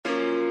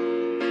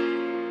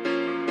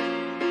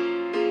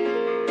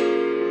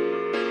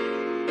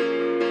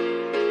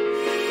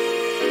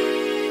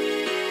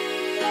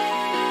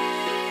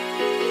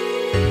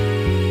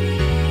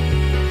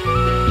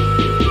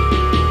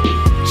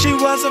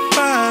was a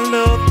fine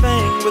little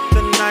thing with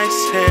a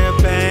nice hair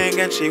bang,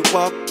 and she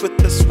walked with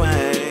the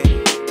swing.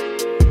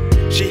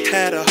 She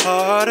had a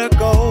heart of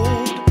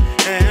gold,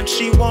 and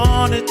she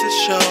wanted to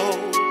show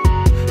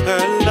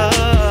her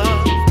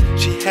love.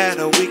 She had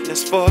a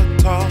weakness for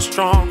tall,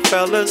 strong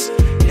fellas,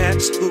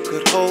 cats who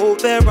could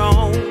hold their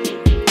own.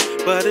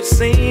 But it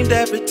seemed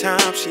every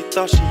time she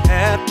thought she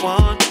had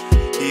one,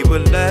 he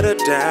would let her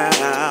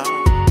down.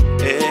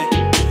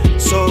 Yeah.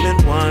 So then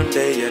one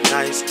day a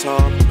nice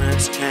tall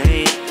prince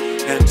came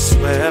and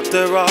swept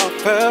her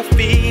off her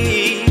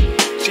feet.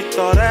 She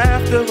thought,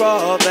 after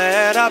all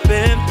that I've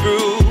been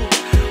through,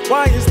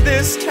 why is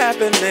this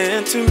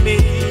happening to me?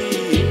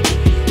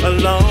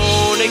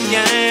 Alone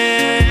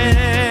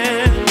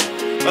again,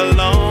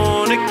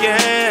 alone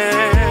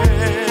again.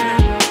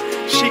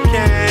 She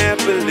can't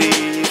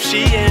believe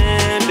she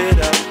ended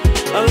up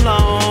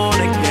alone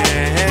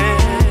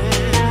again.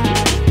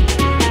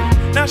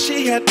 Now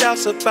she had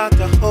doubts about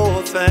the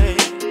whole thing.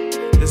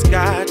 This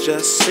guy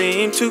just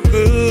seemed too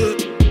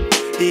good.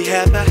 He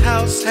had the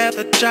house, had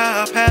the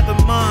job, had the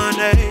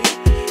money,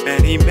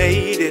 and he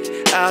made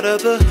it out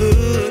of the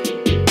hood.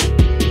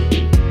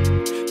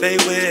 They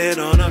went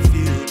on a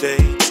few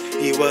dates.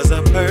 He was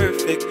a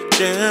perfect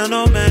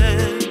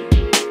gentleman.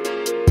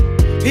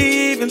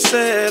 He even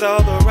said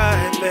all the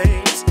right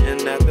things,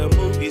 and at the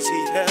movies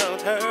he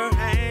held her hand.